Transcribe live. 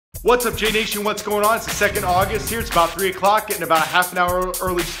What's up, J Nation? What's going on? It's the 2nd of August here. It's about 3 o'clock, getting about half an hour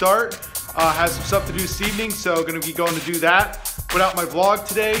early start. Has some stuff to do this evening, so going to be going to do that. Put out my vlog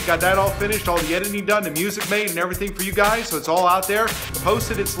today, got that all finished, all the editing done, the music made and everything for you guys, so it's all out there.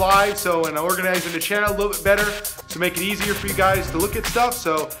 Posted, it's live, so and organizing the channel a little bit better to make it easier for you guys to look at stuff,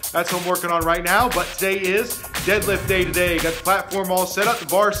 so that's what I'm working on right now. But today is deadlift day today. Got the platform all set up, the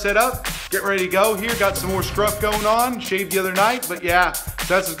bar set up, getting ready to go here. Got some more scruff going on, shaved the other night, but yeah,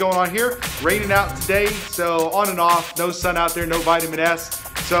 so that's what's going on here. Raining out today, so on and off, no sun out there, no vitamin S.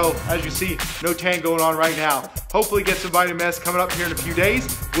 So as you see, no tan going on right now. Hopefully get some vitamin S coming up here in a few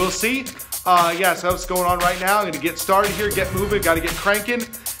days. We'll see. Yeah, so that's what's going on right now. I'm gonna get started here, get moving, gotta get cranking.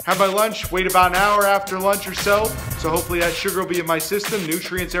 Have my lunch, wait about an hour after lunch or so. So hopefully that sugar will be in my system,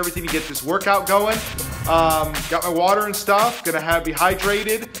 nutrients, everything to get this workout going. Got my water and stuff, gonna be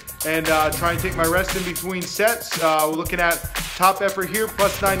hydrated and try and take my rest in between sets. We're looking at top effort here,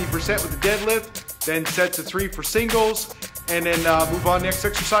 plus 90% with the deadlift, then sets of 3 for singles. And then move on to the next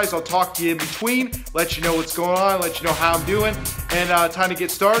exercise. I'll talk to you in between, let you know what's going on, let you know how I'm doing, and time to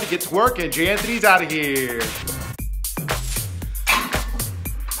get started, get to work, and J Anthony's out of here.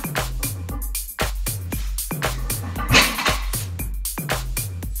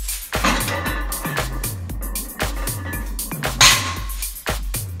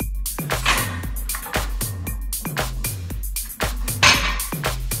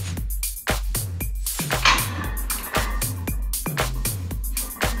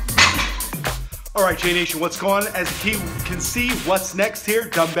 All right, J Nation, what's going on? As you can see, what's next here?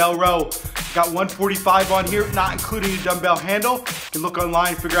 Dumbbell row. Got 145 on here, not including the dumbbell handle. You can look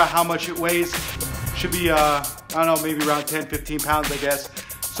online, figure out how much it weighs. Should be, I don't know, maybe around 10, 15 pounds, I guess.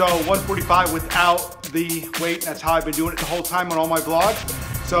 So 145 without the weight. That's how I've been doing it the whole time on all my vlogs.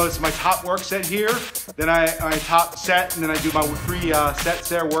 So it's my top work set here. Then I top set, and then I do my 3 sets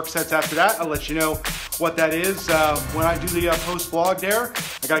there, work sets after that. I'll let you know what that is when I do the post vlog there.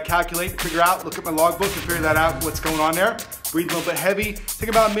 I gotta calculate, figure out, look at my logbook and figure that out, what's going on there. Breathe a little bit heavy. Take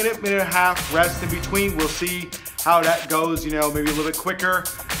about a minute, minute and a half, rest in between. We'll see how that goes, you know, maybe a little bit quicker.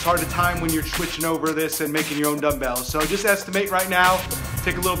 It's hard to time when you're switching over this and making your own dumbbells. So just estimate right now,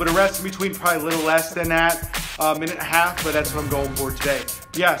 take a little bit of rest in between, probably a little less than that, minute and a half, but that's what I'm going for today.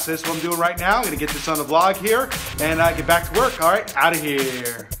 Yeah, so that's what I'm doing right now. I'm gonna get this on the vlog here and get back to work. All right, out of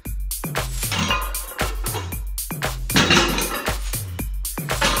here.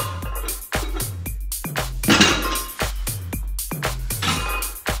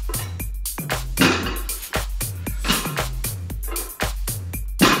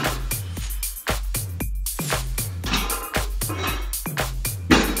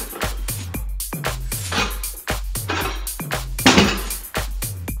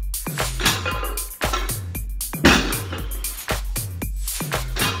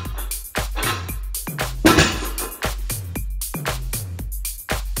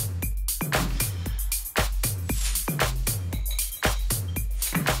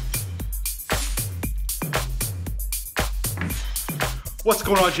 What's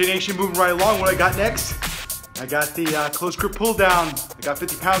going on, J Nation? Moving right along. What I got next? I got the close grip pull down. I got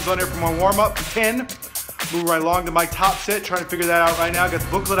 50 pounds on there for my warm up for 10. Moving right along to my top set, trying to figure that out right now. Got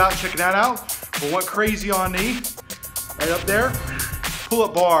the booklet out, checking that out. But went crazy on the, right up there, pull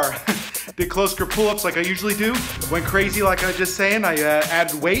up bar. Did close grip pull ups like I usually do. Went crazy like I was just saying. I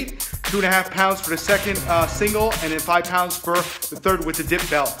added weight, 2.5 pounds for the second single, and then 5 pounds for the third with the dip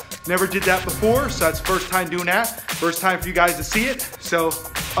belt. Never did that before, so that's first time doing that. First time for you guys to see it, so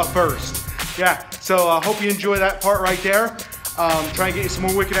a first. Yeah, so hope you enjoy that part right there. Try and get you some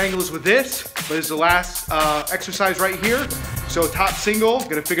more wicked angles with this, but it's the last exercise right here. So top single,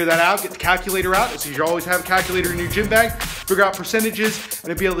 gonna figure that out, get the calculator out. So you always have a calculator in your gym bag, figure out percentages, and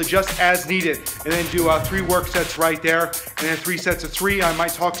then be able to adjust as needed. And then do 3 work sets right there, and then 3 sets of 3. I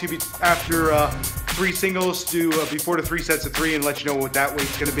might talk to you after 3 singles, do before the 3 sets of 3 and let you know what that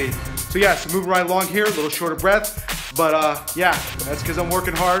weight's gonna be. So yeah, so moving right along here, a little short of breath, but yeah, that's because I'm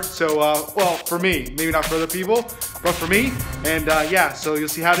working hard. So, well, for me, maybe not for other people, but for me. And yeah, so you'll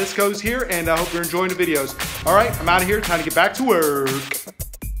see how this goes here, and I hope you're enjoying the videos. All right, I'm out of here, time to get back to work.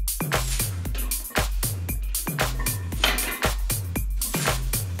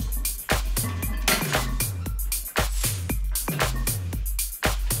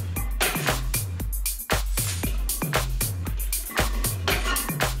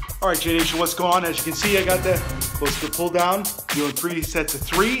 All right, J Nation, what's going on? As you can see, I got the close grip pull down, doing 3 sets of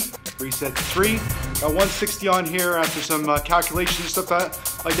 3, 3 sets of 3. Got 160 on here after some calculations, stuff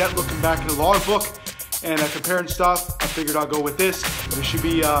like that, looking back in the logbook and comparing stuff. I figured I'll go with this. It should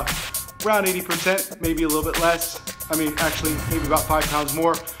be around 80%, maybe a little bit less. I mean, actually, maybe about 5 pounds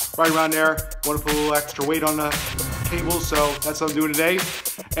more right around there. Want to put a little extra weight on the cables, so that's what I'm doing today.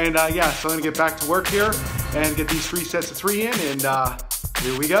 And yeah, so I'm gonna get back to work here and get these 3 sets of 3 in, and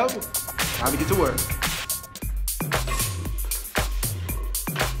here we go. Time to get to work.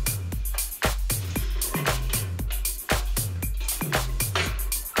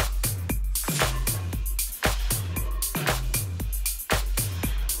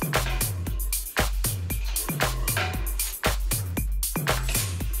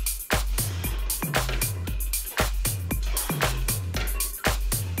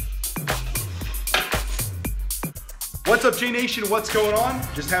 What's up, J Nation? What's going on?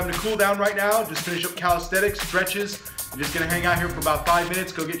 Just having a cool down right now. Just finish up calisthenics, stretches. I'm just gonna hang out here for about 5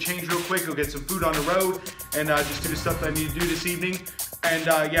 minutes, go get changed real quick, go get some food on the road, and just do the stuff that I need to do this evening. And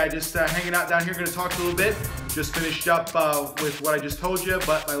yeah, just hanging out down here, gonna talk a little bit. Just finished up with what I just told you,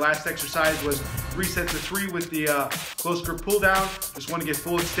 but my last exercise was 3 sets of 3 with the close grip pull down. Just want to get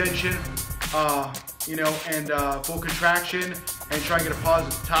full extension, you know, and full contraction, and try and get a pause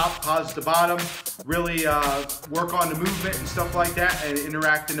at the top, pause at the bottom. Really work on the movement and stuff like that, and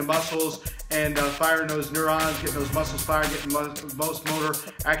interacting the muscles and firing those neurons, getting those muscles fired, getting most motor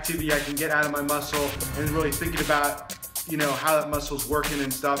activity I can get out of my muscle, and really thinking about, you know, how that muscle's working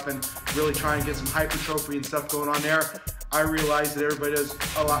and stuff, and really try and get some hypertrophy and stuff going on there. I realize that everybody does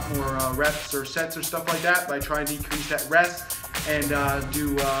a lot more reps or sets or stuff like that, but I try and decrease that rest and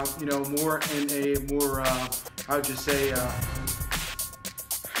do you know, more in a more I would just say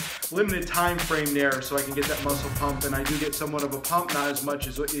limited time frame there, so I can get that muscle pump. And I do get somewhat of a pump, not as much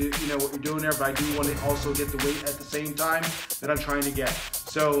as what you know what you're doing there, but I do want to also get the weight at the same time that I'm trying to get.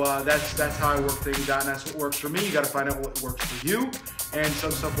 So that's how I work things out, and that's what works for me. You got to find out what works for you, and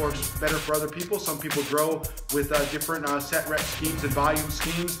some stuff works better for other people. Some people grow with different set rep schemes and volume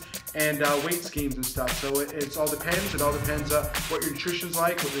schemes and weight schemes and stuff. So it all depends. It all depends what your nutrition's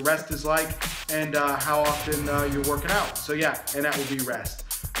like, what your rest is like, and how often you're working out. So yeah, and that will be rest.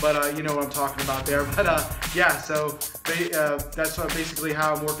 But you know what I'm talking about there. But yeah, so that's basically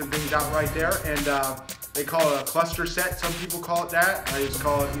how I'm working things out right there. And they call it a cluster set. Some people call it that. I just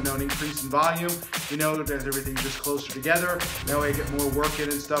call it, you know, an increase in volume. You know, that everything's just closer together. That way I get more work in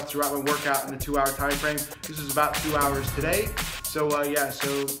and stuff throughout my workout in a 2-hour time frame. This is about 2 hours today. So yeah,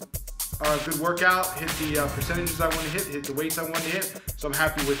 so good workout, hit the percentages I want to hit the weights I want to hit, so I'm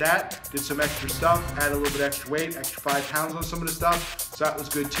happy with that. Did some extra stuff, add a little bit extra weight, extra 5 pounds on some of the stuff, so that was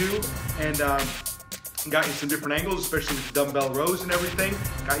good too. And got you some different angles, especially with the dumbbell rows and everything.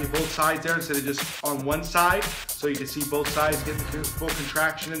 Got you both sides there instead of just on one side, so you can see both sides, get the full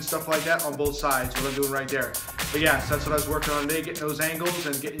contraction and stuff like that on both sides, what I'm doing right there. But yeah, so that's what I was working on today, getting those angles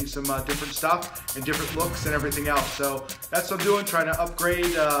and getting some different stuff and different looks and everything else. So that's what I'm doing, trying to upgrade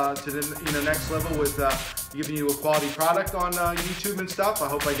to the next level with giving you a quality product on YouTube and stuff. I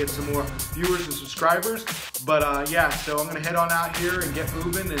hope I get some more viewers and subscribers. But yeah, so I'm gonna head on out here and get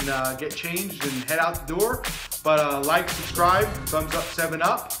moving and get changed and head out the door. But like, subscribe, thumbs up, 7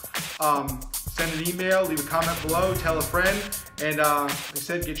 up. Send an email, leave a comment below, tell a friend, and like I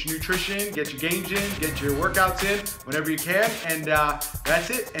said, get your nutrition, get your gains in, get your workouts in whenever you can, and that's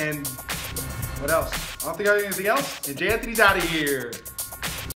it. And what else? I don't think I have anything else. And J Anthony's out of here.